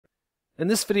In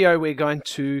this video we're going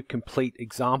to complete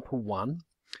example 1.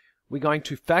 We're going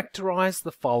to factorize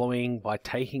the following by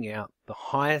taking out the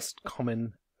highest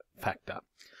common factor.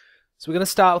 So we're going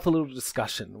to start with a little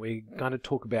discussion. We're going to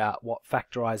talk about what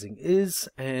factorizing is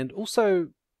and also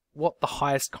what the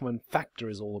highest common factor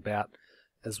is all about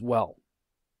as well.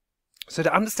 So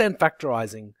to understand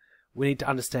factorizing, we need to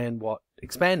understand what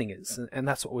expanding is, and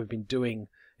that's what we've been doing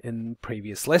in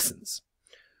previous lessons.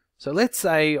 So let's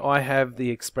say I have the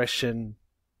expression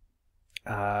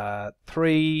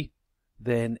 3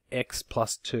 then x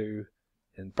plus 2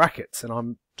 in brackets, and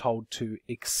I'm told to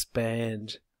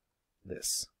expand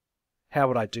this. How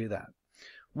would I do that?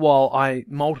 Well, I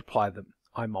multiply them.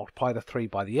 I multiply the 3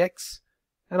 by the x,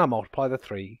 and I multiply the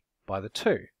 3 by the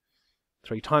 2.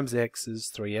 3 times x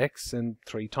is 3x, and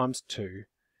 3 times 2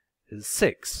 is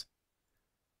 6.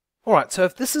 Alright, so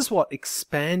if this is what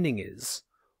expanding is,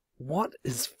 what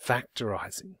is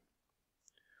factorizing?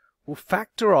 Well,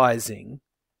 factorizing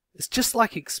is just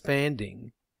like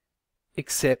expanding,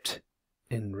 except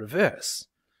in reverse.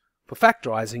 For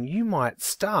factorizing, you might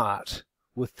start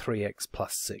with 3x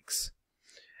plus 6,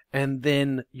 and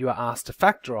then you are asked to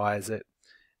factorize it,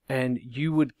 and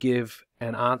you would give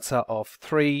an answer of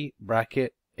 3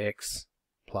 bracket x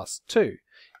plus 2.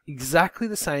 Exactly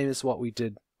the same as what we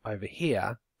did over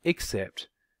here, except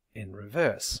in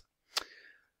reverse.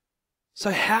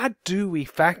 So how do we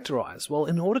factorize? Well,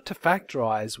 in order to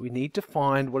factorize, we need to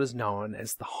find what is known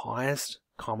as the highest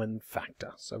common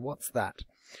factor. So what's that?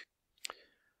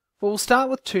 Well, we'll start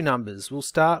with two numbers. We'll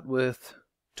start with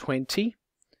 20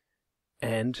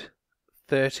 and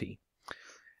 30.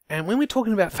 And when we're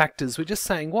talking about factors, we're just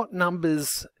saying what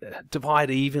numbers divide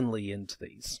evenly into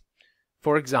these.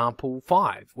 For example,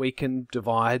 5. We can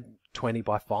divide 20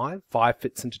 by 5. 5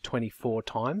 fits into 24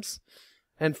 times.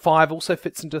 And 5 also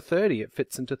fits into 30. It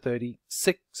fits into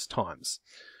 36 times.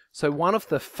 So one of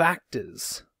the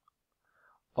factors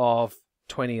of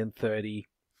 20 and 30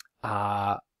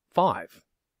 are 5.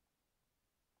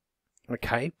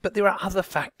 Okay, but there are other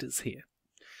factors here.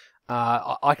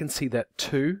 I can see that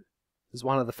 2 is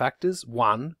one of the factors.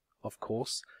 1, of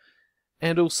course.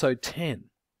 And also 10.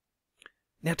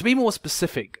 Now, to be more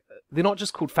specific, they're not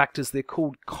just called factors, they're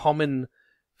called common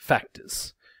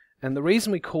factors. And the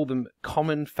reason we call them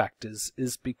common factors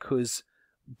is because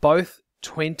both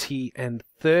 20 and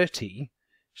 30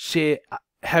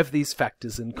 have these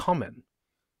factors in common.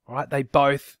 All right? They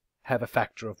both have a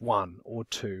factor of 1 or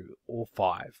 2 or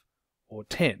 5 or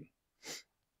 10.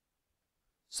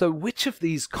 So which of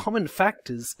these common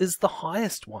factors is the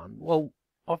highest one? Well,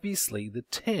 obviously the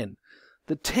 10.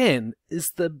 The 10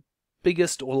 is the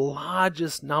biggest or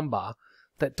largest number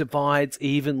that divides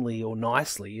evenly or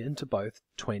nicely into both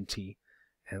 20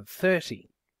 and 30.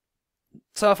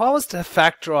 So if I was to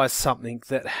factorize something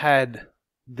that had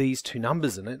these two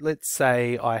numbers in it, let's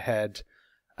say I had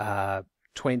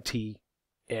 20x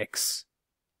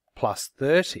plus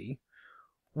 30,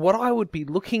 what I would be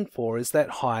looking for is that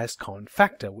highest common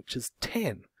factor, which is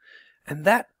 10. And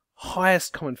that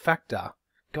highest common factor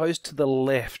goes to the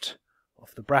left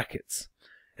of the brackets.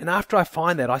 And after I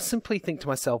find that, I simply think to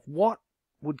myself, what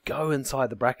would go inside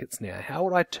the brackets now? How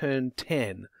would I turn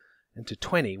 10 into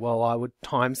 20? Well, I would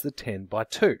times the 10 by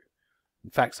 2. In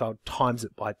fact, so I would times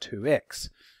it by 2x,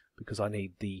 because I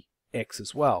need the x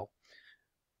as well.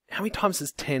 How many times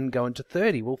does 10 go into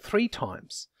 30? Well, 3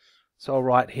 times. So I'll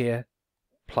write here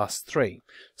plus 3.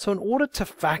 So in order to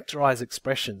factorize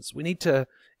expressions, we need to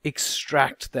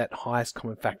extract that highest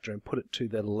common factor and put it to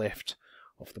the left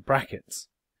of the brackets.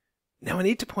 Now I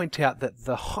need to point out that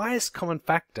the highest common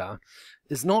factor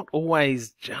is not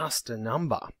always just a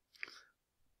number.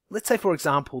 Let's say, for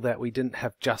example, that we didn't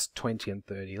have just 20 and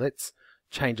 30. Let's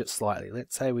change it slightly.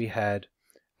 Let's say we had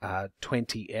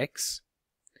 20x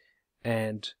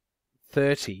and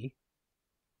 30x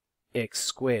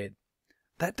squared.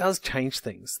 That does change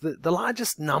things. The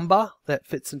largest number that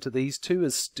fits into these two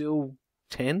is still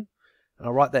 10. And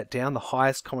I'll write that down. The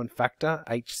highest common factor,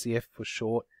 HCF for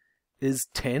short, is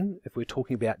 10 if we're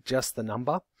talking about just the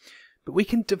number. But we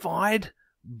can divide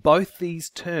both these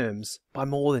terms by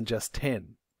more than just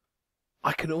 10.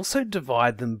 I can also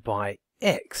divide them by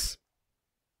x.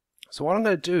 So what I'm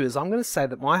going to do is I'm going to say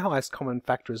that my highest common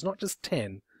factor is not just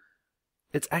 10,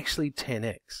 it's actually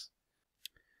 10x.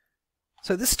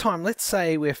 So this time, let's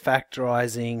say we're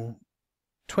factorizing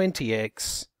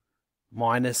 20x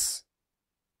minus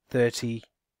 30x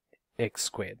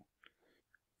squared.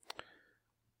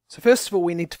 So first of all,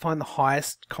 we need to find the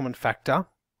highest common factor.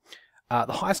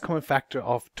 The highest common factor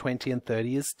of 20 and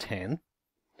 30 is 10.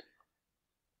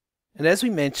 And as we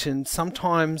mentioned,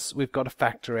 sometimes we've got to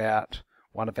factor out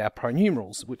one of our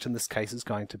pronumerals, which in this case is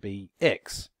going to be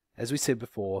x. As we said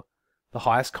before, the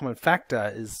highest common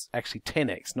factor is actually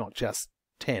 10x, not just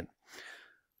 10.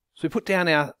 So we put down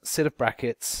our set of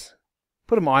brackets,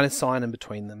 put a minus sign in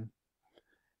between them,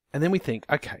 and then we think,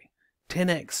 okay,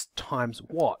 10x times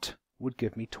what would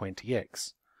give me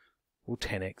 20x? Well,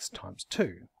 10x times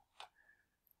 2.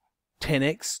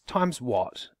 10x times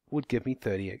what would give me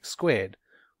 30x squared?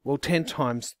 Well, 10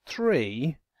 times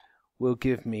 3 will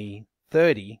give me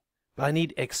 30, but I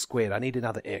need x squared. I need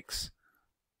another x.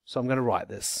 So I'm going to write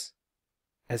this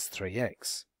as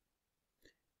 3x.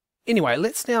 Anyway,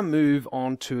 let's now move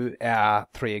on to our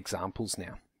 3 examples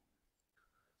now.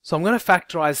 So I'm going to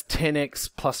factorize 10x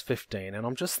plus 15, and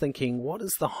I'm just thinking, what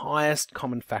is the highest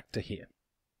common factor here?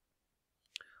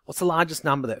 What's the largest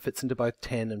number that fits into both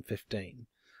 10 and 15?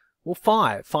 Well,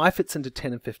 5. 5 fits into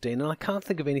 10 and 15, and I can't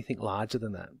think of anything larger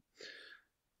than that.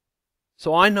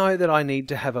 So I know that I need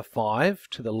to have a 5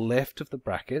 to the left of the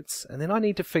brackets, and then I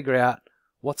need to figure out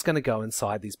what's going to go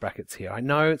inside these brackets here. I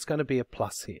know it's going to be a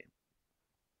plus here.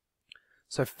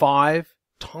 So 5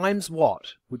 times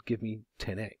what would give me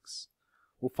 10x?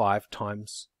 Well, 5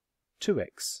 times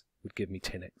 2x would give me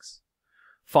 10x.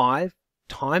 5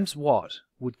 times what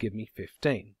would give me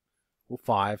 15? Well,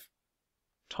 5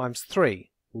 times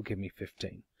 3 will give me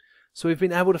 15. So we've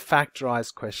been able to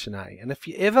factorize question A. And if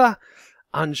you're ever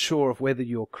unsure of whether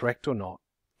you're correct or not,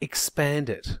 expand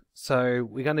it. So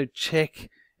we're going to check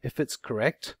if it's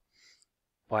correct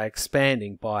by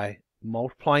expanding, by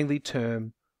multiplying the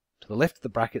term to the left of the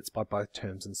brackets by both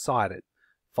terms inside it.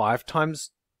 5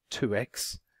 times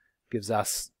 2x gives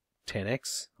us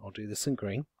 10x. I'll do this in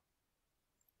green.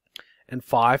 And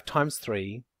 5 times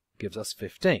 3 gives us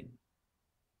 15.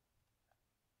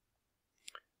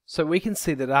 So we can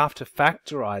see that after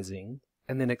factorizing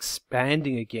and then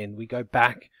expanding again, we go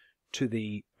back to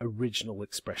the original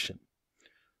expression.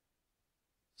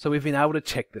 So we've been able to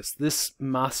check this. This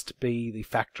must be the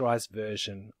factorized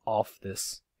version of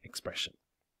this expression.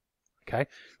 Okay,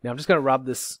 now I'm just going to rub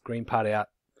this green part out.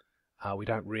 We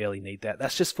don't really need that.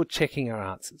 That's just for checking our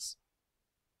answers.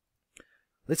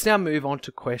 Let's now move on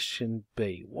to question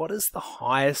B. What is the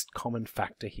highest common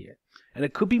factor here? And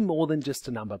it could be more than just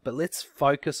a number, but let's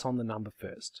focus on the number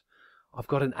first. I've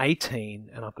got an 18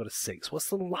 and I've got a 6. What's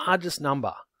the largest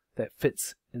number that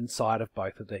fits inside of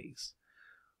both of these?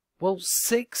 Well,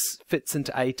 6 fits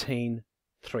into 18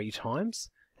 3 times,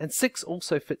 and 6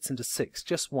 also fits into 6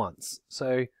 just once.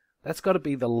 So that's got to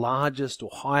be the largest or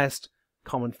highest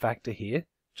common factor here,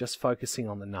 just focusing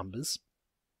on the numbers.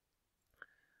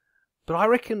 But I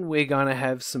reckon we're going to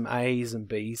have some A's and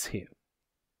B's here.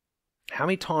 How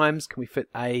many times can we fit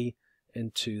A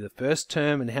into the first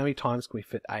term, and how many times can we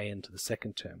fit A into the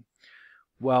second term?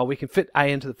 Well, we can fit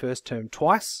A into the first term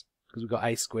twice, because we've got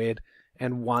A squared,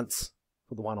 and once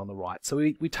for the one on the right. So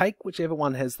we take whichever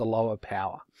one has the lower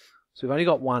power. So we've only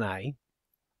got one A.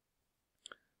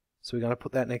 So we're going to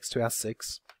put that next to our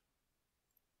 6.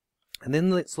 And then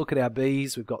let's look at our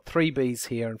B's. We've got 3 B's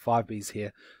here and 5 B's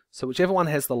here. So whichever one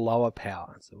has the lower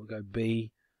power. So we'll go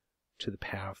B to the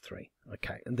power of 3.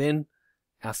 Okay, and then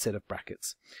our set of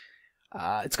brackets.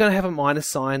 It's going to have a minus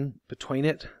sign between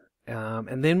it.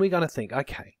 And then we're going to think,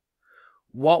 okay,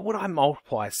 what would I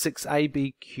multiply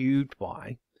 6ab cubed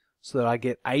by so that I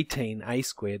get 18a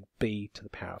squared b to the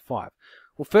power of 5?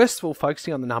 Well, first of all,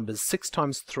 focusing on the numbers, 6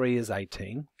 times 3 is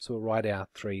 18. So we'll write our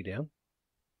 3 down.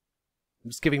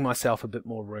 I'm just giving myself a bit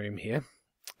more room here.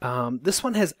 This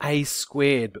one has a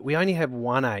squared, but we only have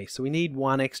one a, so we need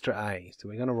one extra a. So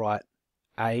we're going to write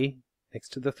a next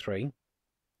to the 3.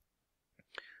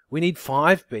 We need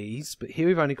 5 b's, but here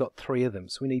we've only got 3 of them,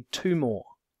 so we need 2 more.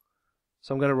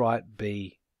 So I'm going to write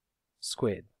b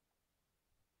squared.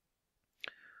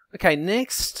 Okay,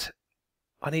 next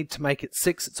I need to make it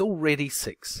 6. It's already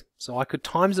 6, so I could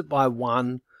times it by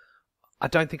 1. I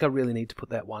don't think I really need to put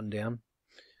that 1 down.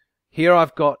 Here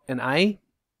I've got an a,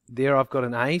 there I've got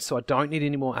an a, so I don't need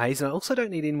any more a's, and I also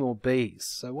don't need any more b's.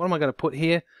 So what am I going to put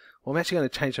here? Well, I'm actually going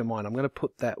to change my mind. I'm going to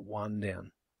put that 1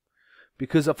 down.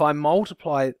 Because if I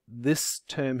multiply this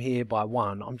term here by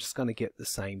 1, I'm just going to get the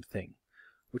same thing,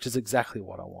 which is exactly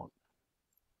what I want.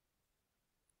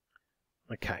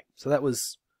 Okay, so that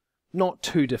was not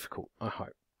too difficult, I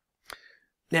hope.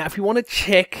 Now, if we want to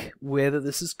check whether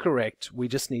this is correct, we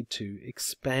just need to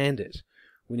expand it.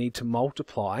 We need to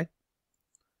multiply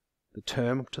the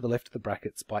term to the left of the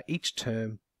brackets by each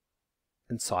term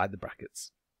inside the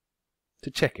brackets to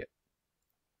check it.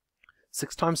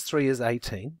 6 times 3 is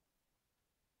 18.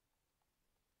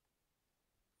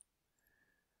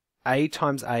 A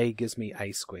times a gives me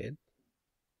a squared.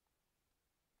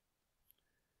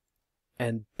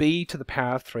 and b to the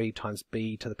power of 3 times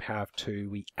b to the power of 2,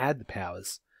 we add the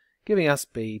powers, giving us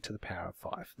b to the power of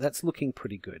 5. That's looking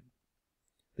pretty good.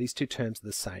 These two terms are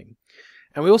the same.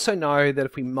 And we also know that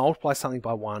if we multiply something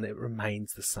by 1, it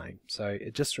remains the same. So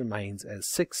it just remains as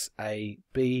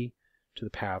 6ab to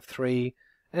the power of 3,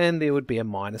 and there would be a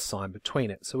minus sign between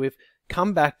it. So we've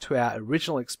come back to our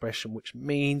original expression, which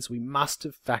means we must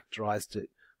have factorized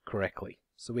it correctly.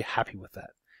 So we're happy with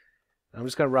that. And I'm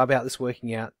just going to rub out this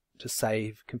working out to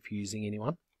save confusing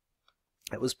anyone.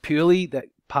 It was purely, that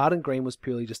part in green was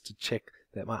purely just to check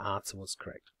that my answer was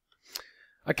correct.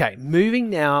 Okay, moving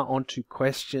now on to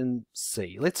question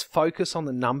C. Let's focus on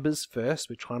the numbers first.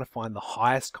 We're trying to find the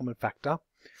highest common factor.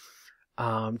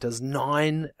 Does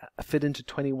 9 fit into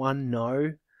 21?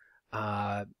 No.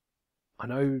 I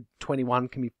know 21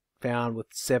 can be found with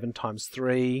 7 times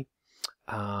 3.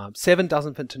 7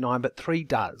 doesn't fit into 9, but 3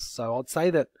 does. So I'd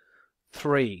say that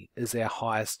 3 is our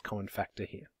highest common factor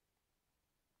here.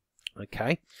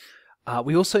 Okay.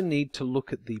 We also need to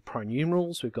look at the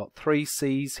pronumerals. We've got 3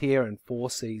 C's here and 4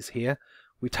 C's here.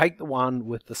 We take the one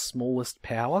with the smallest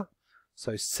power.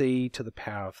 So C to the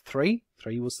power of 3.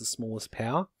 3 was the smallest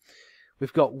power.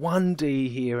 We've got 1 D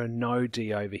here and no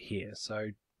D over here.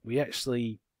 So we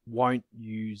actually won't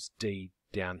use D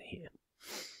down here.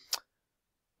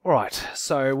 Alright,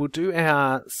 so we'll do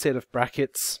our set of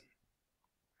brackets.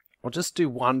 I'll just do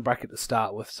one bracket to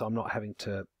start with so I'm not having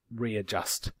to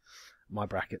readjust my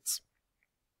brackets.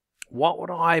 What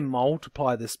would I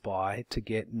multiply this by to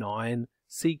get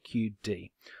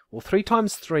 9CQD? Well, 3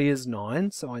 times 3 is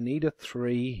 9, so I need a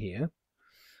 3 here.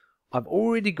 I've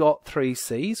already got 3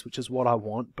 C's, which is what I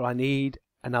want, but I need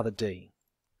another D.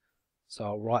 So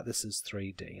I'll write this as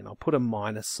 3D, and I'll put a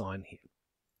minus sign here.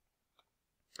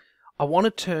 I want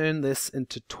to turn this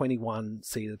into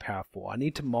 21C to the power of 4. I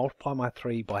need to multiply my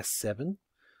 3 by 7,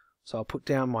 so I'll put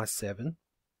down my 7.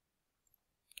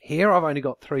 Here I've only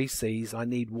got 3 C's, I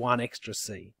need 1 extra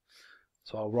C.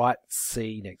 So I'll write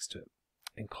C next to it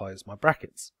and close my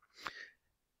brackets.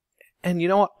 And you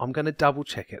know what? I'm going to double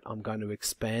check it. I'm going to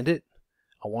expand it.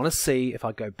 I want to see if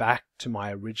I go back to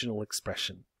my original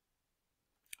expression.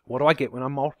 What do I get when I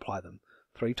multiply them?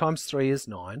 3 times 3 is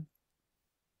 9.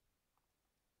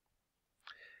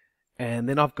 And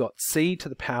then I've got C to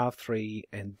the power of 3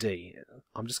 and D.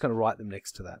 I'm just going to write them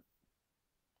next to that.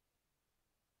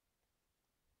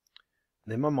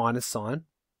 Then my minus sign.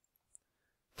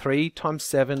 3 times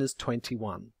 7 is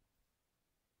 21.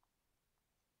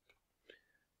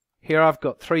 Here I've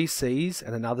got 3 C's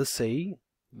and another C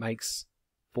makes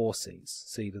 4 C's,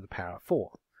 C to the power of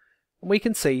 4. And we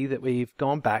can see that we've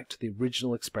gone back to the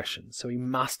original expression, so we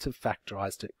must have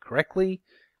factorized it correctly.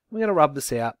 We're going to rub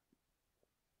this out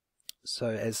so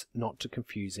as not to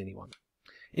confuse anyone.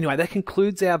 Anyway, that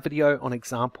concludes our video on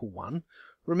example 1.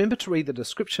 Remember to read the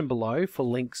description below for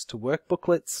links to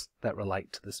workbooklets that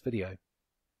relate to this video.